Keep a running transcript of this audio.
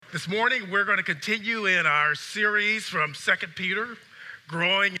This morning, we're going to continue in our series from 2 Peter,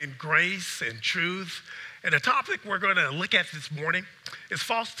 Growing in Grace and Truth. And the topic we're going to look at this morning is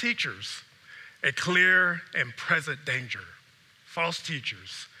false teachers, a clear and present danger. False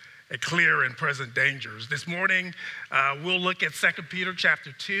teachers, a clear and present dangers. This morning, we'll look at 2 Peter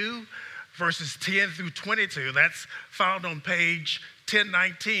chapter 2, verses 10 through 22. That's found on page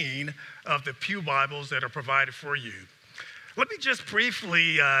 1019 of the Pew Bibles that are provided for you. Let me just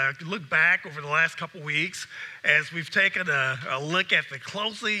briefly look back over the last couple weeks as we've taken a look at the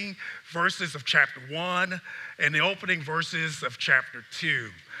closing verses of chapter 1 and the opening verses of chapter 2.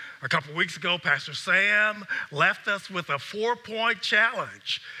 A couple weeks ago, Pastor Sam left us with a 4-point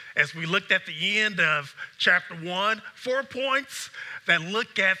challenge as we looked at the end of chapter 1, 4 points that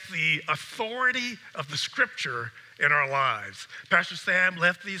look at the authority of the scripture in our lives. Pastor Sam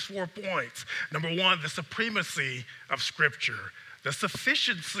left these 4 points. Number 1, the supremacy of Scripture, the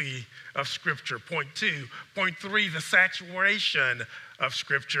sufficiency of Scripture. Point 2. Point 3, the saturation of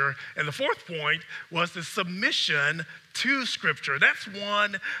Scripture. And the 4th point was the submission to Scripture. That's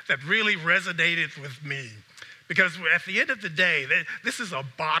one that really resonated with me because at the end of the day, this is a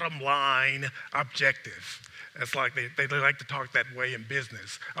bottom line objective. It's like they like to talk that way in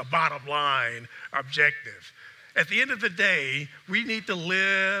business, a bottom line objective. At the end of the day, we need to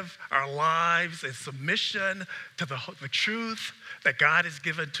live our lives in submission to the truth that God has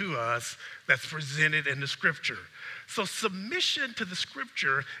given to us that's presented in the scripture. So submission to the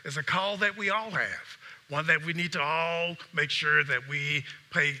scripture is a call that we all have, one that we need to all make sure that we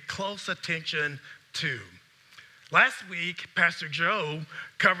pay close attention to. Last week, Pastor Joe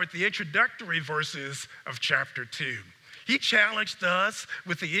covered the introductory verses of chapter 2. He challenged us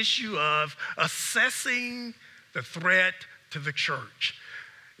with the issue of assessing the threat to the church.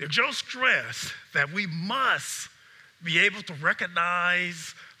 Joe stressed that we must be able to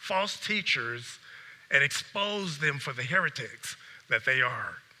recognize false teachers and expose them for the heretics that they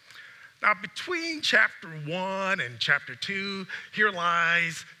are. Now, between chapter 1 and chapter 2, here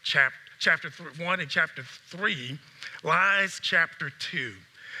lies chapter 1 and chapter 3, lies chapter 2.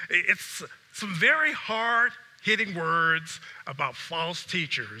 It's some very hard-hitting words about false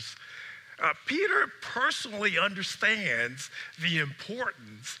teachers. Peter personally understands the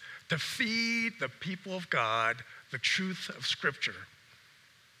importance to feed the people of God the truth of Scripture.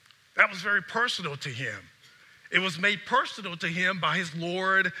 That was very personal to him. It was made personal to him by his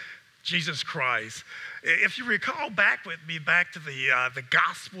Lord Jesus Christ. If you recall back with me back to the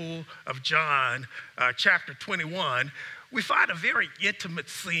Gospel of John, chapter 21, we find a very intimate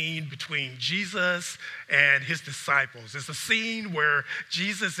scene between Jesus and his disciples. It's a scene where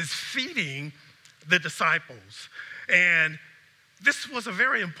Jesus is feeding the disciples. And this was a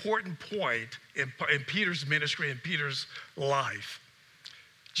very important point in Peter's ministry, in Peter's life.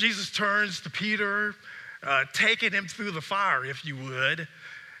 Jesus turns to Peter, taking him through the fire, if you would,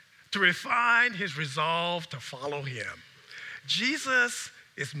 to refine his resolve to follow him. Jesus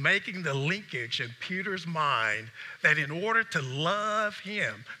is making the linkage in Peter's mind that in order to love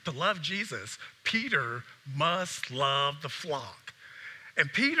him, to love Jesus, Peter must love the flock.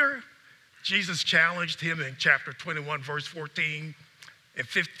 And Peter, Jesus challenged him in chapter 21, verse 14 and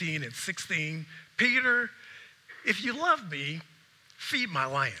 15 and 16. Peter, if you love me, feed my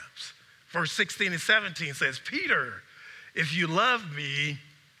lambs. Verse 16 and 17 says, Peter, if you love me,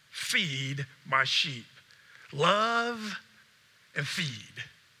 feed my sheep. Love and feed.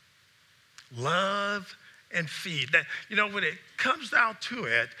 Love and feed. That, when it comes down to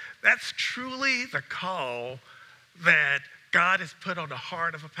it, that's truly the call that God has put on the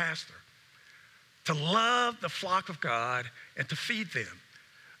heart of a pastor. To love the flock of God and to feed them.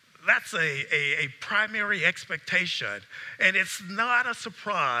 That's a primary expectation. And it's not a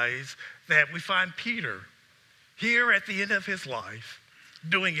surprise that we find Peter here at the end of his life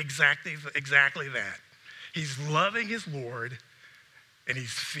doing exactly that. He's loving his Lord and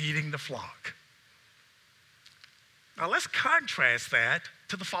he's feeding the flock. Now let's contrast that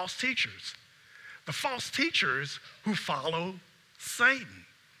to the false teachers. The false teachers who follow Satan.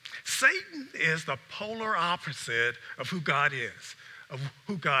 Satan is the polar opposite of who God is,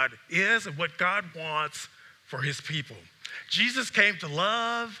 and what God wants for his people. Jesus came to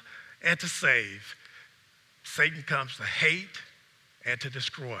love and to save. Satan comes to hate and to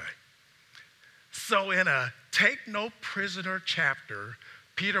destroy. So in a take no prisoner chapter,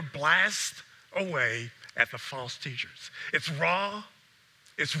 Peter blasts away at the false teachers. It's raw,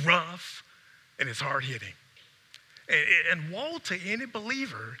 it's rough, and it's hard-hitting. And woe to any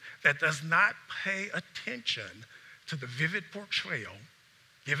believer that does not pay attention to the vivid portrayal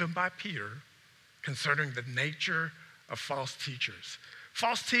given by Peter concerning the nature of false teachers.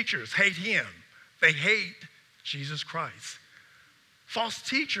 False teachers hate him. They hate Jesus Christ. False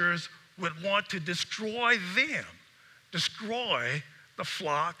teachers would want to destroy them, destroy the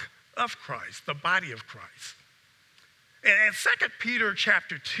flock of Christ, the body of Christ. And 2 Peter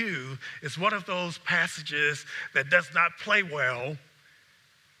chapter 2 is one of those passages that does not play well.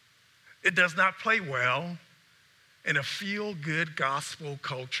 It does not play well in a feel-good gospel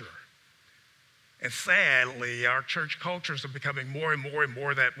culture. And sadly, our church cultures are becoming more and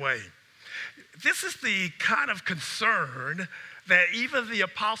more that way. This is the kind of concern that even the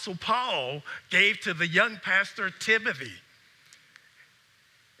Apostle Paul gave to the young pastor Timothy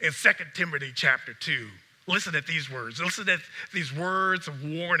in 2 Timothy chapter 2. Listen at these words. Listen at these words of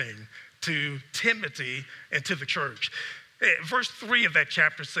warning to Timothy and to the church. Verse 3 of that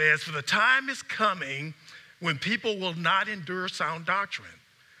chapter says, "For the time is coming when people will not endure sound doctrine,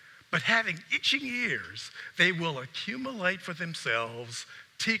 but having itching ears, they will accumulate for themselves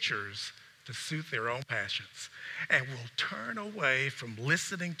teachers to suit their own passions, and will turn away from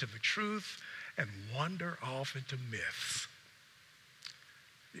listening to the truth and wander off into myths."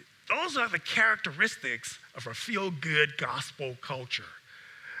 Those are the characteristics of a feel-good gospel culture.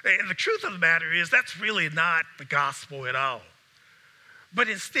 And the truth of the matter is that's really not the gospel at all. But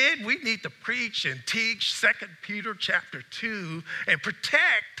instead, we need to preach and teach 2 Peter chapter 2 and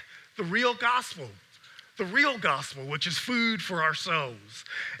protect the real gospel, which is food for our souls.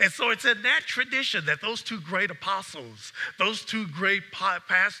 And so it's in that tradition that those two great apostles, those two great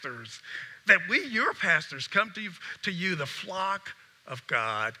pastors, that we, your pastors, come to you, the flock of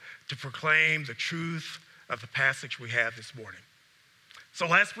God, to proclaim the truth of the passage we have this morning. So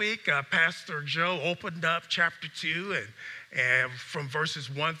last week, Pastor Joe opened up chapter 2 and from verses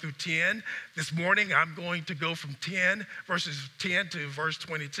 1 through 10. This morning, I'm going to go from verses 10 to verse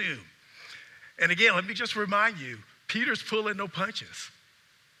 22. And again, let me just remind you, Peter's pulling no punches.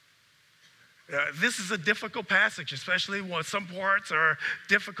 This is a difficult passage, especially when some parts are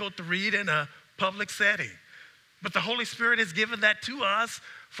difficult to read in a public setting. But the Holy Spirit has given that to us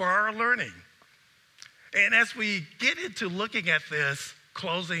for our learning. And as we get into looking at this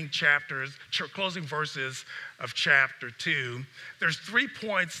closing verses of chapter 2, there's 3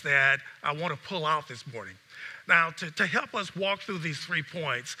 points that I want to pull out this morning. Now, to help us walk through these 3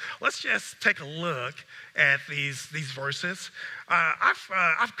 points, let's just take a look at these verses. I've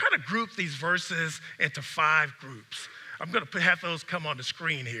kind of grouped these verses into 5 groups. I'm going to have those come on the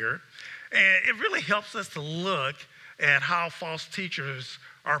screen here. And it really helps us to look at how false teachers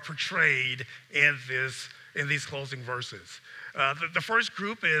are portrayed in these closing verses. The first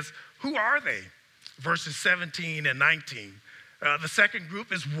group is, who are they? Verses 17 and 19. The second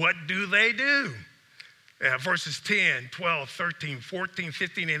group is, what do they do? Verses 10, 12, 13, 14,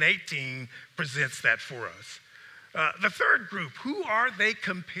 15, and 18 presents that for us. The third group, who are they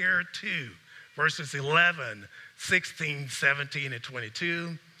compared to? Verses 11, 16, 17, and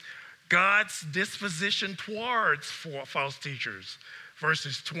 22. God's disposition towards false teachers,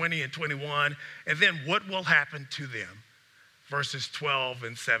 verses 20 and 21, and then what will happen to them, verses 12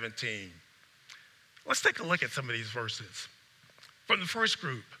 and 17. Let's take a look at some of these verses. From the first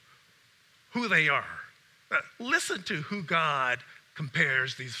group, who they are. Listen to who God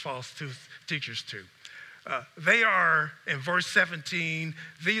compares these false teachers to. They are, in verse 17,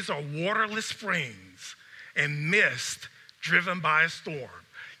 these are waterless springs and mist driven by a storm.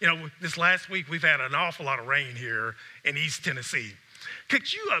 You know, this last week, we've had an awful lot of rain here in East Tennessee.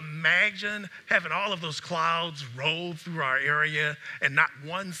 Could you imagine having all of those clouds roll through our area and not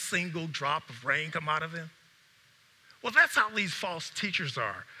one single drop of rain come out of them? Well, that's how these false teachers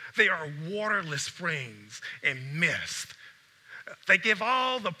are. They are waterless springs and mist. They give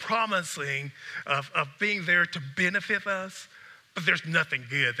all the promising of being there to benefit us, but there's nothing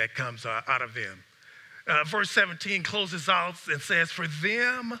good that comes out of them. Verse 17 closes out and says, for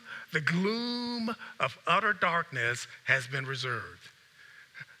them, the gloom of utter darkness has been reserved.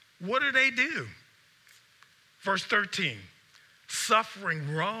 What do? Verse 13,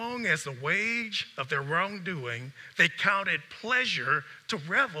 suffering wrong as the wage of their wrongdoing, they counted pleasure to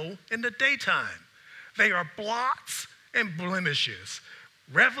revel in the daytime. They are blots and blemishes,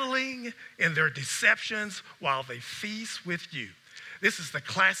 reveling in their deceptions while they feast with you. This is the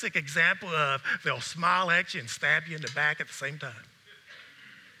classic example of they'll smile at you and stab you in the back at the same time.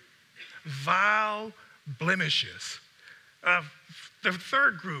 Vile blemishes. The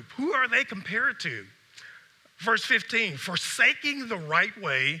third group, who are they compared to? Verse 15, forsaking the right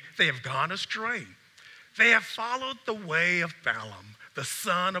way, they have gone astray. They have followed the way of Balaam, the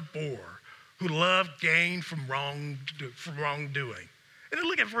son of Beor, who loved gain from wrongdoing. And then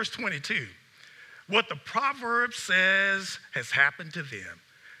look at verse 22. What the proverb says has happened to them.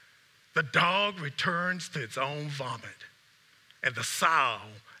 The dog returns to its own vomit, and the sow,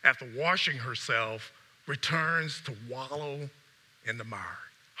 after washing herself, returns to wallow in the mire.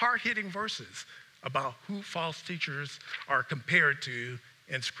 Hard-hitting verses about who false teachers are compared to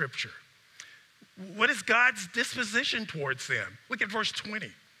in Scripture. What is God's disposition towards them? Look at verse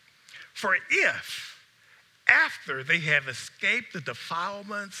 20. For if, after they have escaped the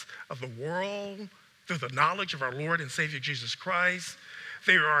defilements of the world through the knowledge of our Lord and Savior Jesus Christ,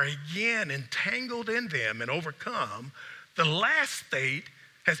 they are again entangled in them and overcome, the last state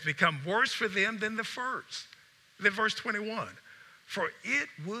has become worse for them than the first. Then verse 21, for it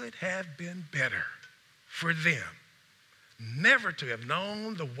would have been better for them never to have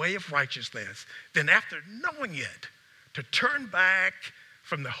known the way of righteousness than after knowing it, to turn back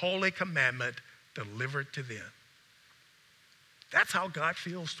from the holy commandment delivered to them. That's how God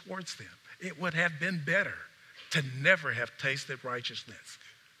feels towards them. It would have been better to never have tasted righteousness.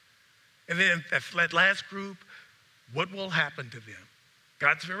 And then that last group, what will happen to them?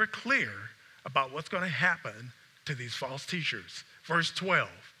 God's very clear about what's going to happen to these false teachers. Verse 12,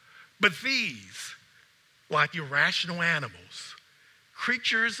 but these, like irrational animals,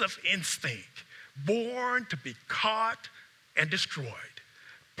 creatures of instinct, born to be caught and destroyed,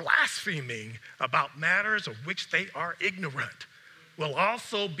 blaspheming about matters of which they are ignorant, will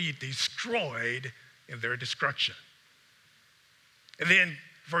also be destroyed in their destruction. And then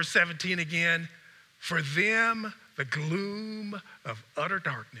verse 17 again, for them the gloom of utter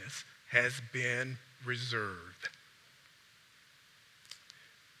darkness has been reserved.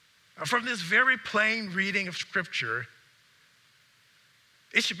 From this very plain reading of Scripture,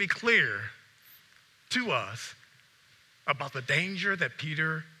 it should be clear to us about the danger that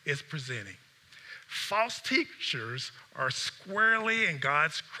Peter is presenting. False teachers are squarely in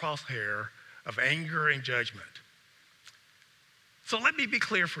God's crosshair of anger and judgment. So let me be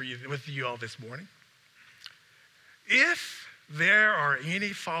clear with you all this morning. If there are any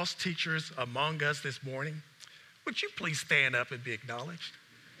false teachers among us this morning, would you please stand up and be acknowledged?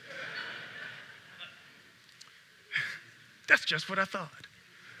 That's just what I thought.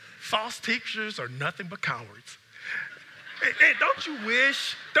 False teachers are nothing but cowards. Hey, don't you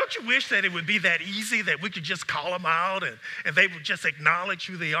wish that it would be that easy that we could just call them out and they would just acknowledge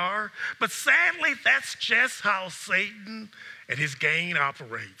who they are? But sadly, that's just how Satan and his gang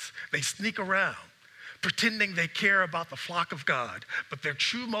operates. They sneak around, pretending they care about the flock of God, but their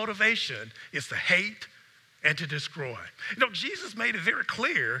true motivation is to hate and to destroy. Jesus made it very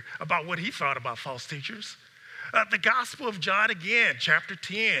clear about what he thought about false teachers. The Gospel of John, again, chapter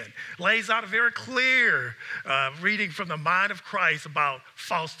 10, lays out a very clear reading from the mind of Christ about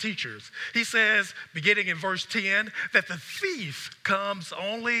false teachers. He says, beginning in verse 10, that the thief comes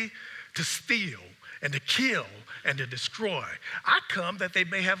only to steal and to kill and to destroy. I come that they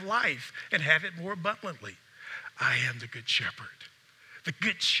may have life and have it more abundantly. I am the good shepherd. The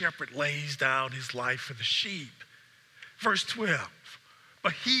good shepherd lays down his life for the sheep. Verse 12,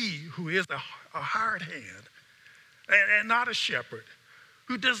 but he who is a hired hand and not a shepherd,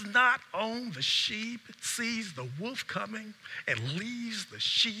 who does not own the sheep, sees the wolf coming and leaves the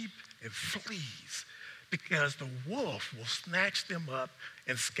sheep and flees, because the wolf will snatch them up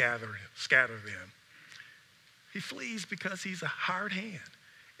and scatter them. He flees because he's a hired hand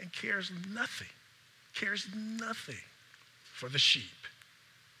and cares nothing for the sheep.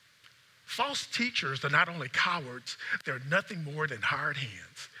 False teachers are not only cowards, they're nothing more than hired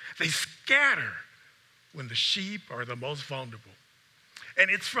hands. They scatter when the sheep are the most vulnerable. And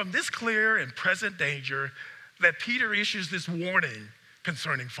it's from this clear and present danger that Peter issues this warning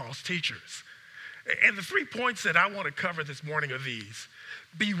concerning false teachers. And the 3 points that I want to cover this morning are these.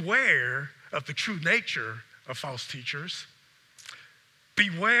 Beware of the true nature of false teachers.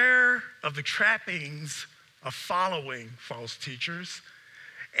 Beware of the trappings of following false teachers.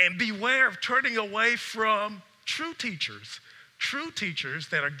 And beware of turning away from true teachers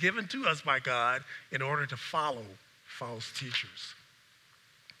that are given to us by God in order to follow false teachers.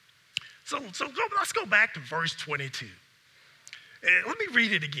 So let's go back to verse 22. Let me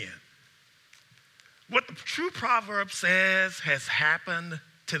read it again. What the true proverb says has happened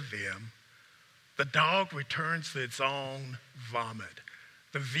to them. The dog returns to its own vomit,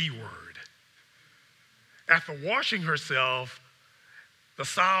 the V word. After washing herself, the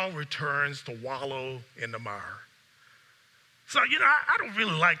sow returns to wallow in the mire. So, I don't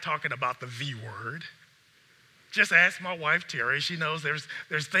really like talking about the V word. Just ask my wife, Terry. She knows there's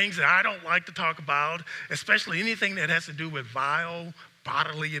things that I don't like to talk about, especially anything that has to do with vile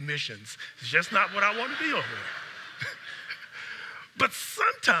bodily emissions. It's just not what I want to deal with. But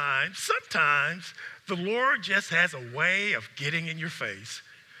sometimes the Lord just has a way of getting in your face.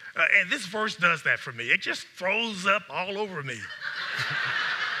 And this verse does that for me. It just throws up all over me.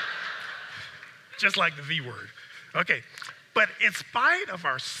 Just like the V word. Okay, but in spite of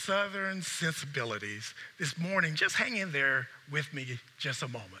our southern sensibilities, this morning, just hang in there with me just a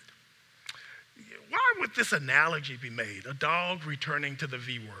moment. Why would this analogy be made? A dog returning to the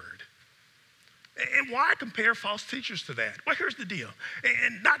V word. And why compare false teachers to that? Well, here's the deal.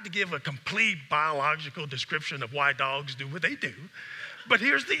 And not to give a complete biological description of why dogs do what they do, but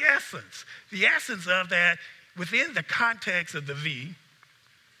here's the essence. The essence of that, within the context of the V,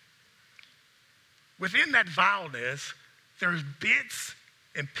 within that vileness, there's bits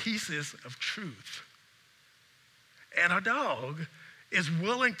and pieces of truth. And a dog is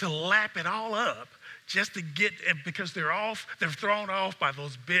willing to lap it all up just to get it because they're thrown off by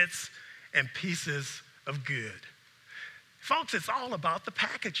those bits and pieces of good. Folks, it's all about the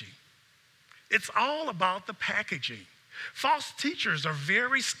packaging. It's all about the packaging. False teachers are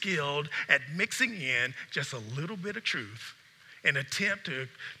very skilled at mixing in just a little bit of truth in an attempt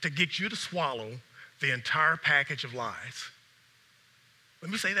to get you to swallow the entire package of lies.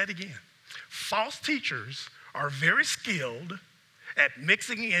 Let me say that again. False teachers are very skilled at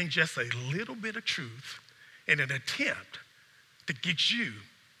mixing in just a little bit of truth in an attempt to get you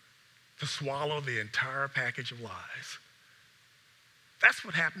to swallow the entire package of lies. That's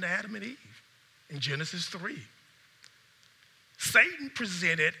what happened to Adam and Eve in Genesis 3. Satan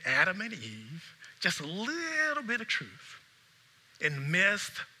presented Adam and Eve just a little bit of truth in the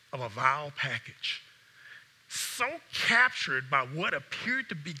midst of a vile package. So captured by what appeared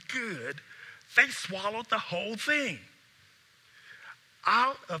to be good, they swallowed the whole thing.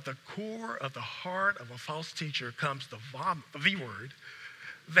 Out of the core of the heart of a false teacher comes the V word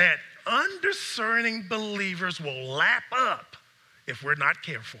that undiscerning believers will lap up if we're not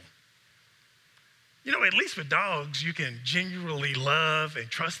careful. You know, at least with dogs, you can genuinely love and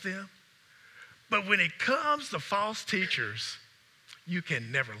trust them. But when it comes to false teachers, you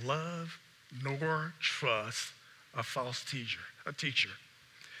can never love nor trust a false teacher.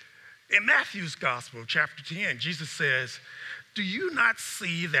 In Matthew's gospel, chapter 10, Jesus says, "Do you not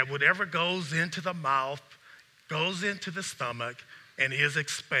see that whatever goes into the mouth goes into the stomach and is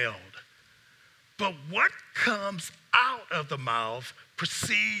expelled? But what comes out of the mouth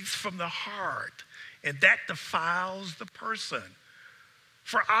proceeds from the heart, and that defiles the person.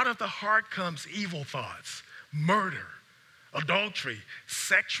 For out of the heart comes evil thoughts, murder, adultery,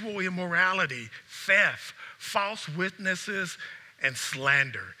 sexual immorality, theft, false witnesses, and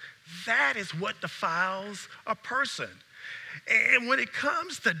slander. That is what defiles a person." And when it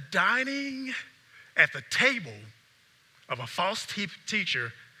comes to dining at the table of a false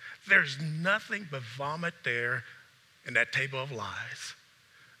teacher, there's nothing but vomit there in that table of lies.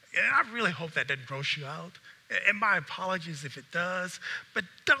 And I really hope that doesn't gross you out. And my apologies if it does, but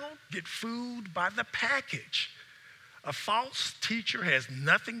don't get fooled by the package. A false teacher has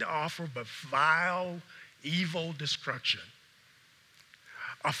nothing to offer but vile, evil destruction.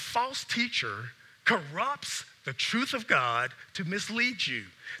 A false teacher corrupts the truth of God to mislead you,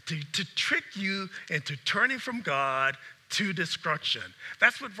 to trick you into turning from God to destruction.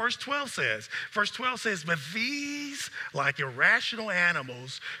 That's what verse 12 says. Verse 12 says, "But these, like irrational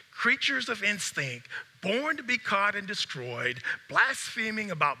animals, creatures of instinct, born to be caught and destroyed,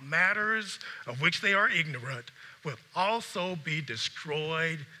 blaspheming about matters of which they are ignorant, will also be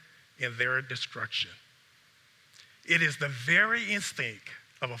destroyed in their destruction." It is the very instinct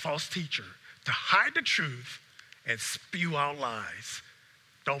of a false teacher to hide the truth and spew out lies.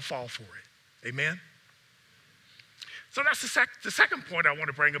 Don't fall for it. Amen? So that's the second point I want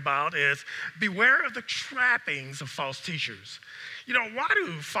to bring about is beware of the trappings of false teachers. You know, why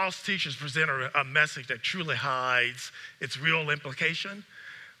do false teachers present a message that truly hides its real implication?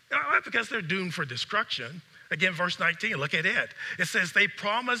 Because they're doomed for destruction. Again, verse 19, look at it. It says, "They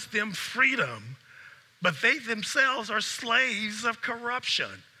promise them freedom, but they themselves are slaves of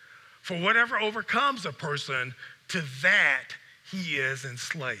corruption. For whatever overcomes a person, to that he is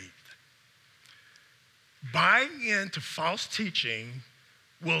enslaved." Buying into false teaching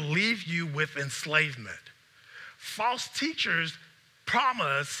will leave you with enslavement. False teachers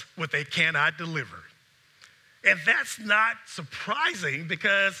promise what they cannot deliver. And that's not surprising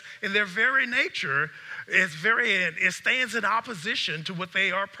because in their very nature, it stands in opposition to what they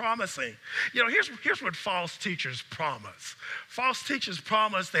are promising. You know, here's what false teachers promise. False teachers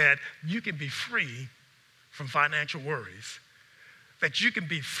promise that you can be free from financial worries, that you can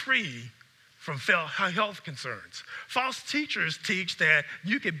be free from health concerns. False teachers teach that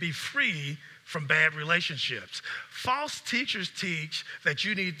you can be free from bad relationships. False teachers teach that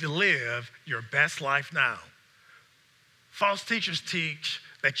you need to live your best life now. False teachers teach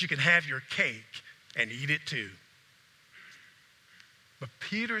that you can have your cake and eat it too. But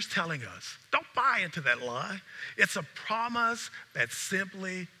Peter's telling us, don't buy into that lie. It's a promise that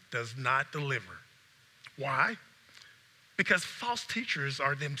simply does not deliver. Why? Because false teachers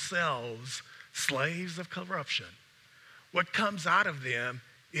are themselves slaves of corruption. What comes out of them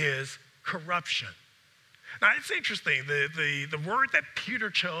is corruption. Now, it's interesting. The word that Peter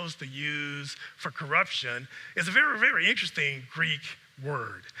chose to use for corruption is a very, very interesting Greek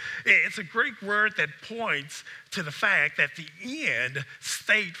word. It's a Greek word that points to the fact that the end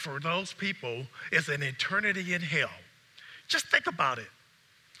state for those people is an eternity in hell. Just think about it.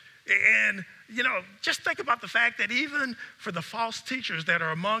 And, just think about the fact that even for the false teachers that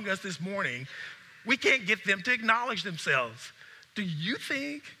are among us this morning, we can't get them to acknowledge themselves. Do you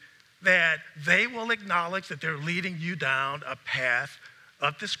think that they will acknowledge that they're leading you down a path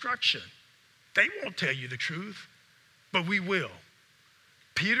of destruction? They won't tell you the truth, but we will.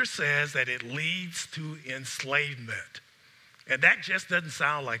 Peter says that it leads to enslavement. And that just doesn't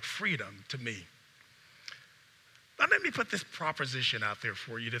sound like freedom to me. Now, let me put this proposition out there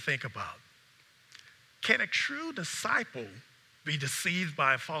for you to think about. Can a true disciple be deceived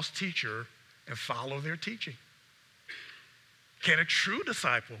by a false teacher and follow their teaching? Can a true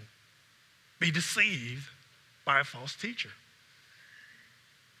disciple be deceived by a false teacher?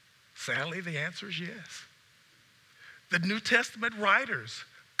 Sadly, the answer is yes. The New Testament writers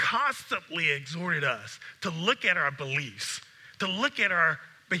constantly exhorted us to look at our beliefs, to look at our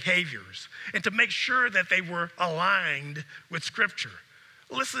behaviors, and to make sure that they were aligned with Scripture.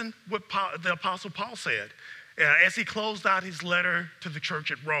 Listen what the Apostle Paul said as he closed out his letter to the church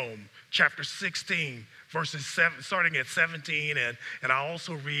at Rome, chapter 16, verses 7, starting at 17, and I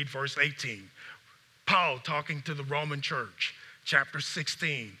also read verse 18. Paul talking to the Roman church, chapter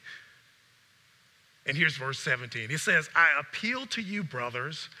 16. And here's verse 17. He says, I appeal to you,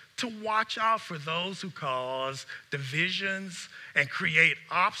 brothers, to watch out for those who cause divisions and create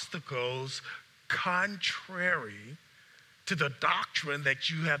obstacles contrary to the doctrine that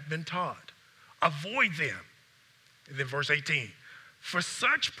you have been taught. Avoid them. And then verse 18. For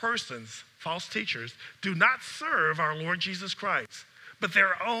such persons, false teachers, do not serve our Lord Jesus Christ, but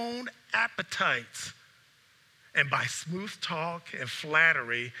their own appetites. And by smooth talk and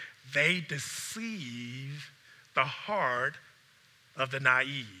flattery, they deceive the heart of the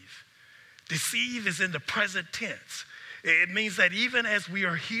naive. Deceive is in the present tense. It means that even as we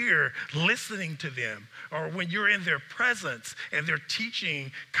are here listening to them, or when you're in their presence and they're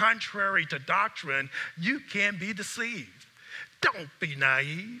teaching contrary to doctrine, you can be deceived. Don't be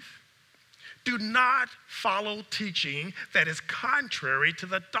naive. Do not follow teaching that is contrary to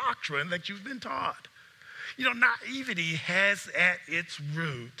the doctrine that you've been taught. Naivety has at its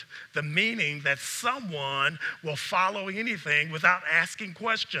root the meaning that someone will follow anything without asking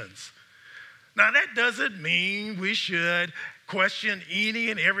questions. Now, that doesn't mean we should question any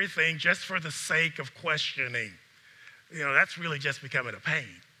and everything just for the sake of questioning. That's really just becoming a pain.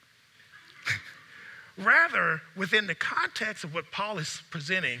 Rather, within the context of what Paul is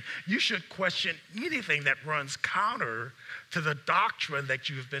presenting, you should question anything that runs counter to the doctrine that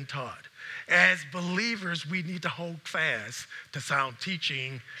you've been taught. As believers, we need to hold fast to sound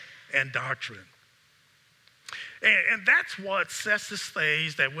teaching and doctrine. And that's what sets the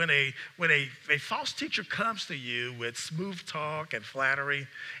stage that when a false teacher comes to you with smooth talk and flattery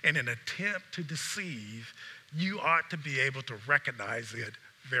and an attempt to deceive, you ought to be able to recognize it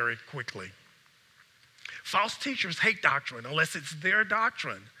very quickly. False teachers hate doctrine unless it's their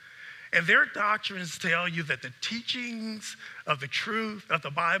doctrine. And their doctrines tell you that the teachings of the truth of the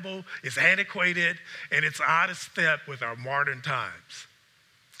Bible is antiquated and it's out of step with our modern times.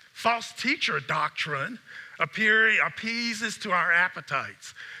 False teacher doctrine appeases to our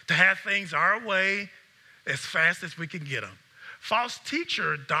appetites, to have things our way as fast as we can get them. False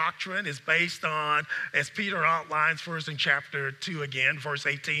teacher doctrine is based on, as Peter outlines for us in chapter 2 again, verse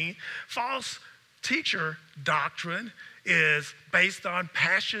 18, false teacher doctrine is based on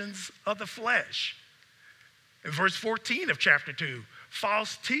passions of the flesh. In verse 14 of chapter 2,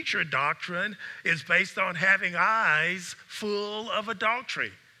 false teacher doctrine is based on having eyes full of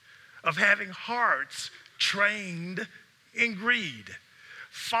adultery, of having hearts trained in greed.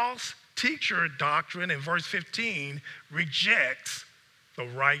 False teacher doctrine in verse 15 rejects the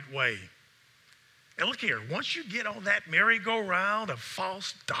right way. And look here, once you get on that merry-go-round of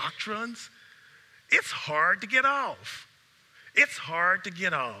false doctrines, it's hard to get off. It's hard to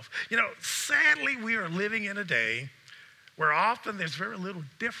get off. Sadly, we are living in a day where often there's very little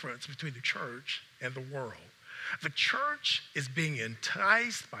difference between the church and the world. The church is being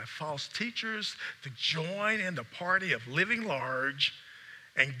enticed by false teachers to join in the party of living large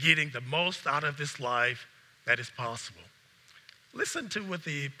and getting the most out of this life that is possible. Listen to what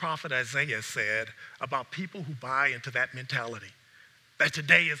the prophet Isaiah said about people who buy into that mentality, that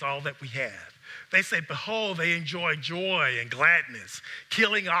today is all that we have. They say, behold, they enjoy joy and gladness,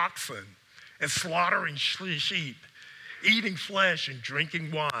 killing oxen and slaughtering sheep, eating flesh and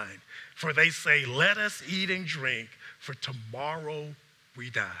drinking wine. For they say, let us eat and drink, for tomorrow we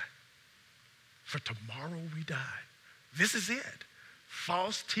die. For tomorrow we die. This is it.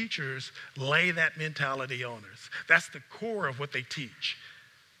 False teachers lay that mentality on us. That's the core of what they teach.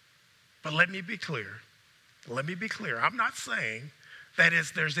 But let me be clear. I'm not saying that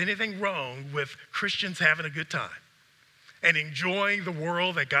there's anything wrong with Christians having a good time and enjoying the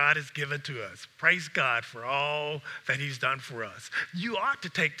world that God has given to us. Praise God for all that he's done for us. You ought to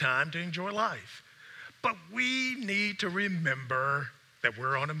take time to enjoy life. But we need to remember that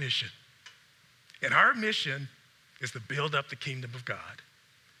we're on a mission. And our mission is to build up the kingdom of God.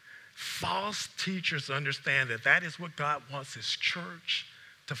 False teachers understand that is what God wants his church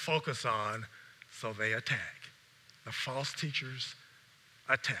to focus on, so they attack. The false teachers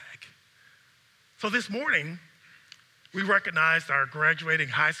attack. So this morning, we recognized our graduating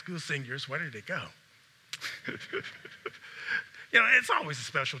high school seniors. Where did they go? It's always a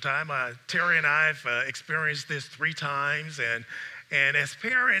special time. Terry and I have experienced this 3 times, and as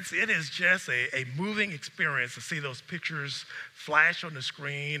parents, it is just a moving experience to see those pictures flash on the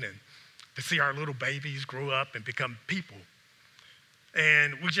screen and to see our little babies grow up and become people.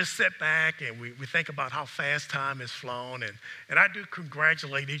 And we just sit back and we think about how fast time has flown. And I do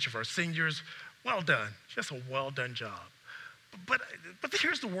congratulate each of our seniors. Well done. Just a well done job. But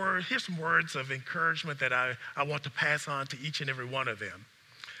here's some words of encouragement that I want to pass on to each and every one of them.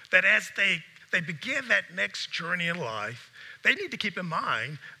 That as they begin that next journey in life, they need to keep in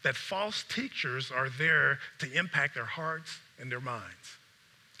mind that false teachers are there to impact their hearts and their minds.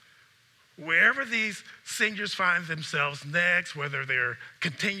 Wherever these seniors find themselves next, whether they're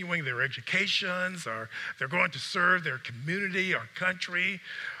continuing their educations or they're going to serve their community or country,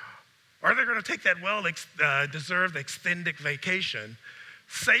 or they're going to take that well-deserved extended vacation,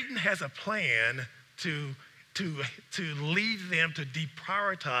 Satan has a plan to lead them to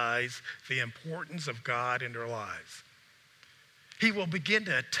deprioritize the importance of God in their lives. He will begin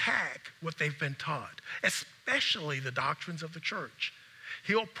to attack what they've been taught, especially the doctrines of the church.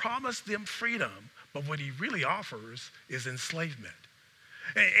 He'll promise them freedom, but what he really offers is enslavement.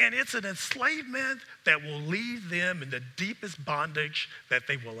 And it's an enslavement that will leave them in the deepest bondage that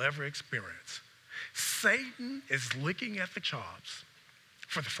they will ever experience. Satan is licking at the chops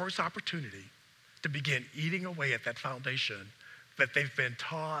for the first opportunity to begin eating away at that foundation that they've been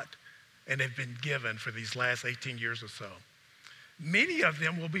taught and they've been given for these last 18 years or so. Many of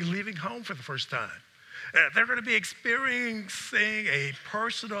them will be leaving home for the first time. They're going to be experiencing a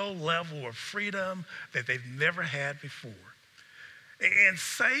personal level of freedom that they've never had before. And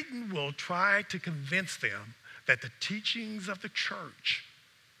Satan will try to convince them that the teachings of the church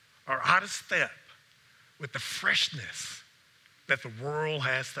are out of step with the freshness that the world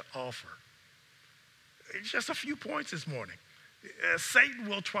has to offer. Just a few points this morning. Satan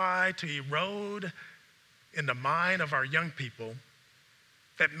will try to erode in the mind of our young people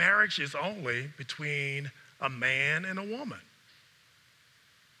that marriage is only between a man and a woman.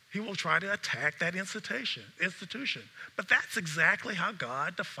 He will try to attack that institution. But that's exactly how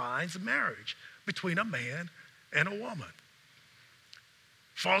God defines marriage, between a man and a woman.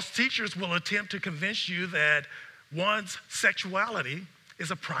 False teachers will attempt to convince you that one's sexuality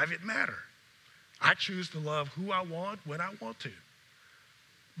is a private matter. I choose to love who I want when I want to.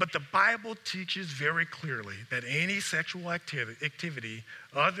 But the Bible teaches very clearly that any sexual activity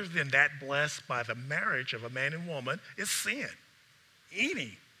other than that blessed by the marriage of a man and woman is sin.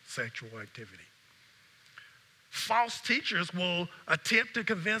 Any sexual activity. False teachers will attempt to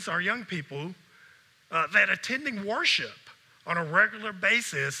convince our young people that attending worship on a regular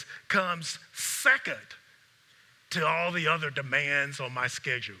basis comes second to all the other demands on my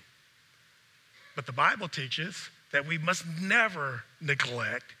schedule. But the Bible teaches that we must never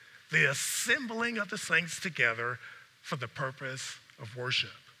neglect the assembling of the saints together for the purpose of worship.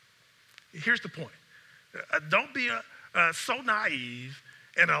 Here's the point. Don't be so naive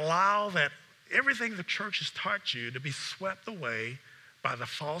and allow that everything the church has taught you to be swept away by the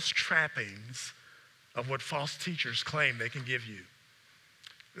false trappings of what false teachers claim they can give you.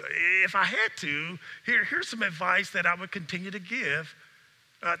 If I had to, here's some advice that I would continue to give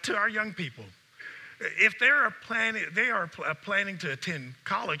to our young people. If they are planning to attend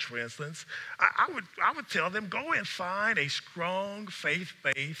college, for instance, I would tell them, go and find a strong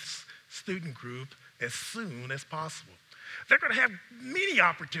faith-based student group as soon as possible. They're going to have many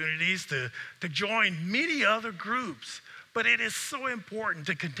opportunities to join many other groups, but it is so important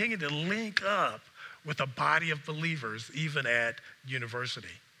to continue to link up with a body of believers, even at university.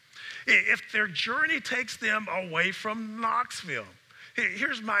 If their journey takes them away from Knoxville,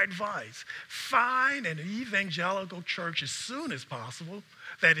 here's my advice. Find an evangelical church as soon as possible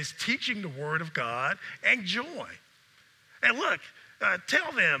that is teaching the Word of God and join. And look,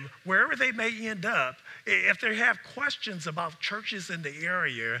 tell them wherever they may end up, if they have questions about churches in the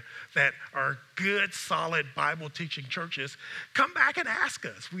area that are good, solid Bible teaching churches, come back and ask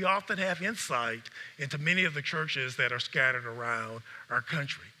us. We often have insight into many of the churches that are scattered around our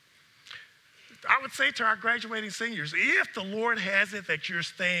country. I would say to our graduating seniors, if the Lord has it that you're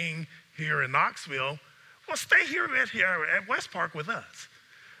staying here in Knoxville, well, stay here at West Park with us.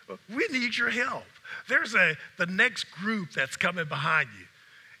 We need your help. There's the next group that's coming behind you.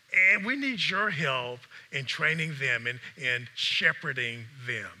 And we need your help in training them and shepherding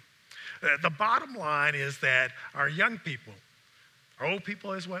them. The bottom line is that our young people, our old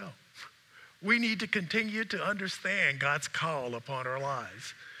people as well, we need to continue to understand God's call upon our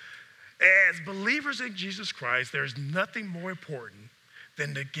lives. As believers in Jesus Christ, there's nothing more important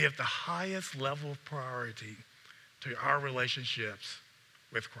than to give the highest level of priority to our relationships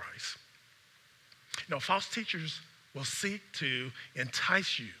with Christ. You know, false teachers will seek to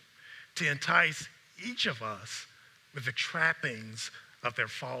entice you, to entice each of us with the trappings of their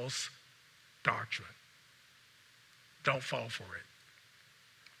false doctrine. Don't fall for it.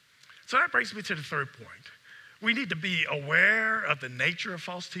 So that brings me to the third point. We need to be aware of the nature of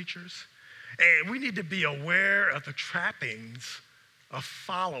false teachers, and we need to be aware of the trappings of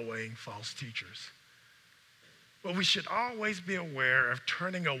following false teachers. But we should always be aware of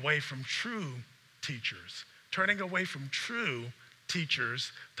turning away from true teachers, turning away from true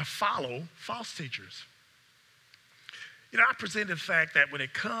teachers to follow false teachers. You know, I presented the fact that when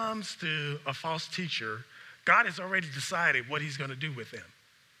it comes to a false teacher, God has already decided what he's going to do with them.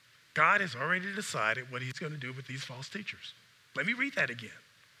 God has already decided what he's going to do with these false teachers. Let me read that again.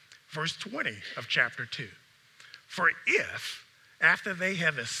 Verse 20 of chapter 2. For if, after they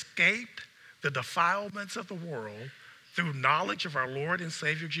have escaped the defilements of the world through knowledge of our Lord and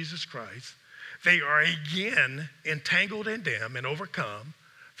Savior Jesus Christ, they are again entangled in them and overcome,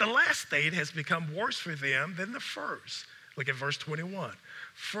 the last state has become worse for them than the first. Look at verse 21.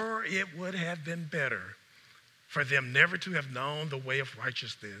 For it would have been better for them never to have known the way of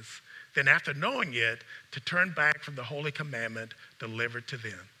righteousness than after knowing it to turn back from the holy commandment delivered to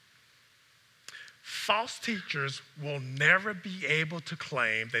them. False teachers will never be able to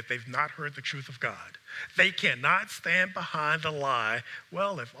claim that they've not heard the truth of God. They cannot stand behind the lie,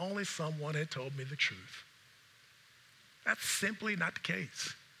 well, if only someone had told me the truth. That's simply not the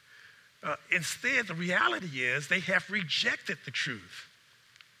case. Instead, the reality is they have rejected the truth.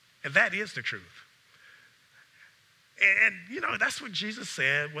 And that is the truth. And, you know, that's what Jesus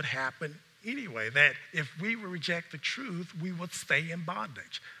said would happen anyway, that if we would reject the truth, we would stay in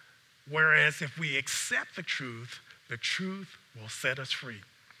bondage. Whereas if we accept the truth will set us free.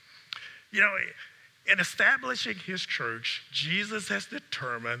 You know, in establishing his church, Jesus has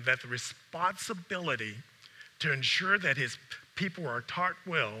determined that the responsibility to ensure that his people are taught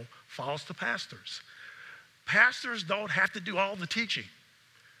well falls to pastors. Pastors don't have to do all the teaching,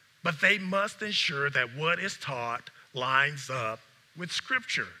 but they must ensure that what is taught lines up with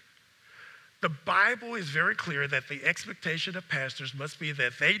Scripture. The Bible is very clear that the expectation of pastors must be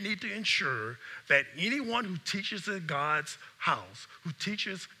that they need to ensure that anyone who teaches in God's house, who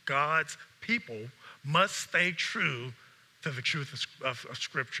teaches God's people, must stay true to the truth of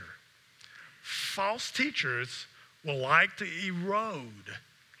Scripture. False teachers will like to erode.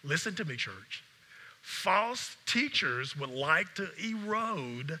 Listen to me, church. False teachers would like to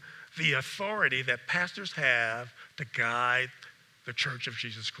erode the authority that pastors have to guide the church of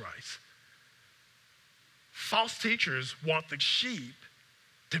Jesus Christ. False teachers want the sheep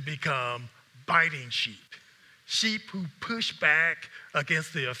to become biting sheep who push back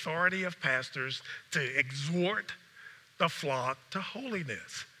against the authority of pastors to exhort the flock to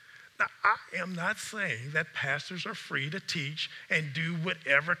holiness. Now, I am not saying that pastors are free to teach and do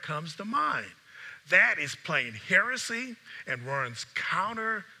whatever comes to mind. That is plain heresy and runs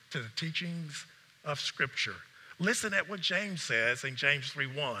counter to the teachings of Scripture. listen at what James says in James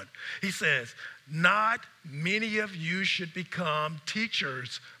 3:1. He says, "Not many of you should become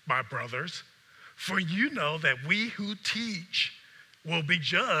teachers, my brothers, for you know that we who teach will be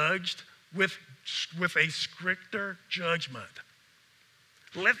judged with a stricter judgment."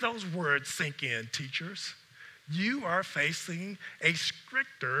 Let those words sink in, teachers. You are facing a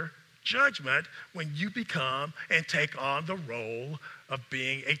stricter judgment when you become and take on the role of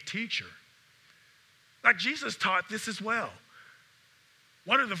being a teacher. Like Jesus taught this as well.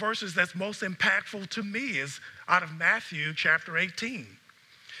 One of the verses that's most impactful to me is out of Matthew chapter 18.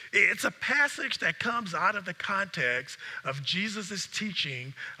 It's a passage that comes out of the context of Jesus'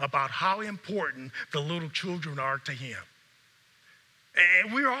 teaching about how important the little children are to him.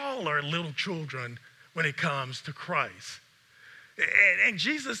 And we all are little children when it comes to Christ. And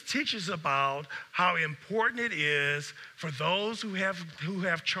Jesus teaches about how important it is for those who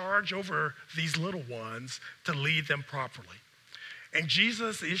have charge over these little ones to lead them properly. And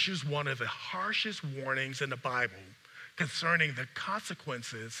Jesus issues one of the harshest warnings in the Bible concerning the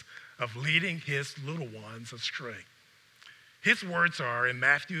consequences of leading his little ones astray. His words are in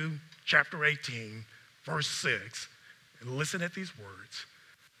Matthew chapter 18, verse 6. And listen at these words.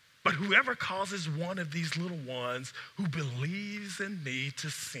 "But whoever causes one of these little ones who believes in me to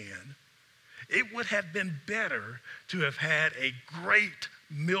sin, it would have been better to have had a great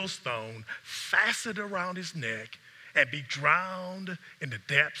millstone fastened around his neck and be drowned in the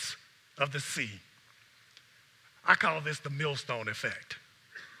depths of the sea." I call this the millstone effect.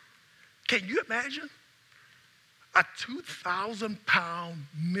 Can you imagine a 2,000-pound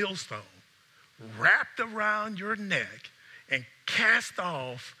millstone wrapped around your neck and cast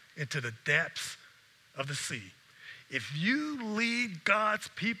off into the depths of the sea? If you lead God's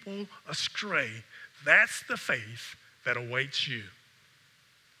people astray, that's the fate that awaits you.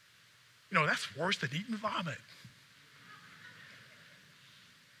 You know, that's worse than eating vomit.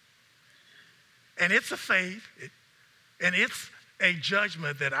 And it's a fate, and it's a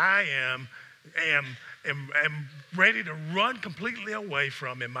judgment that I am ready to run completely away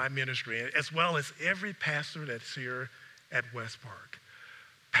from in my ministry, as well as every pastor that's here at West Park.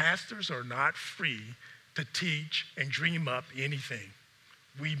 Pastors are not free to teach and dream up anything.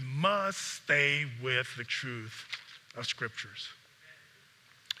 We must stay with the truth of scriptures.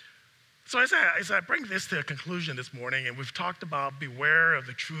 So as I bring this to a conclusion this morning, and we've talked about beware of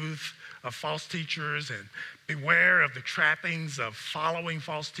the truth of false teachers and beware of the trappings of following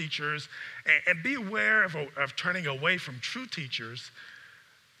false teachers and be aware of turning away from true teachers,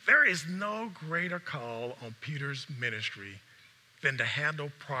 there is no greater call on Peter's ministry than to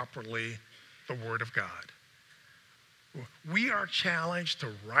handle properly the Word of God. We are challenged to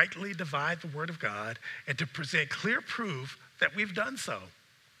rightly divide the Word of God and to present clear proof that we've done so.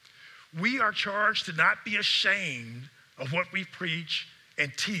 We are charged to not be ashamed of what we preach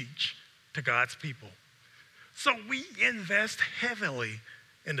and teach to God's people. So we invest heavily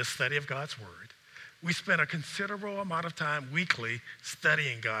in the study of God's Word. We spend a considerable amount of time weekly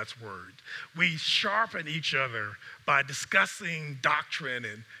studying God's Word. We sharpen each other by discussing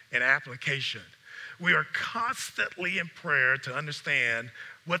doctrine and application. We are constantly in prayer to understand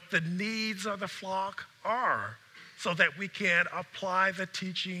what the needs of the flock are so that we can apply the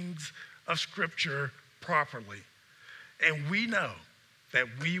teachings of Scripture properly. And we know that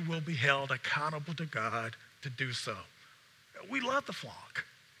we will be held accountable to God to do so. We love the flock.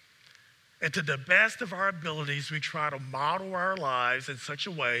 And to the best of our abilities, we try to model our lives in such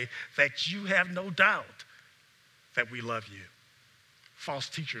a way that you have no doubt that we love you. False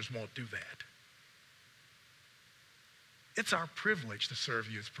teachers won't do that. It's our privilege to serve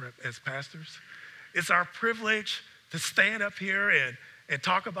you as pastors. It's our privilege to stand up here and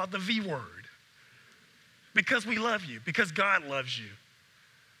talk about the V word because we love you, because God loves you.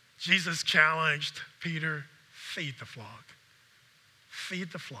 Jesus challenged Peter, feed the flock.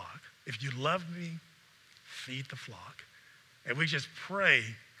 Feed the flock. If you love me, feed the flock. And we just pray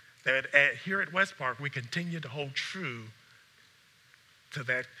that here at West Park, we continue to hold true to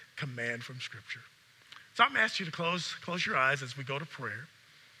that command from Scripture. So I'm going to ask you to close your eyes as we go to prayer.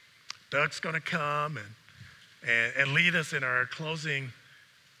 Doug's going to come and lead us in our closing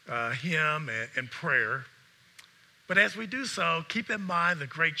hymn and prayer. But as we do so, keep in mind the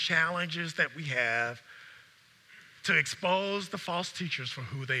great challenges that we have to expose the false teachers for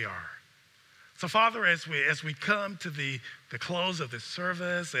who they are. So Father, as we come to the close of this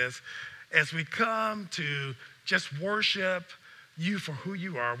service, as we come to just worship you for who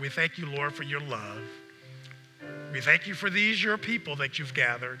you are, we thank you, Lord, for your love. We thank you for these, your people that you've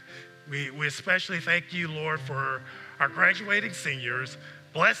gathered. We especially thank you, Lord, for our graduating seniors,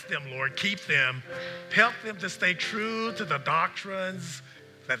 Bless them, Lord. Keep them. Help them to stay true to the doctrines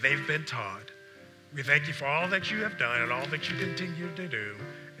that they've been taught. We thank you for all that you have done and all that you continue to do.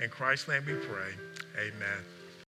 In Christ's name we pray. Amen.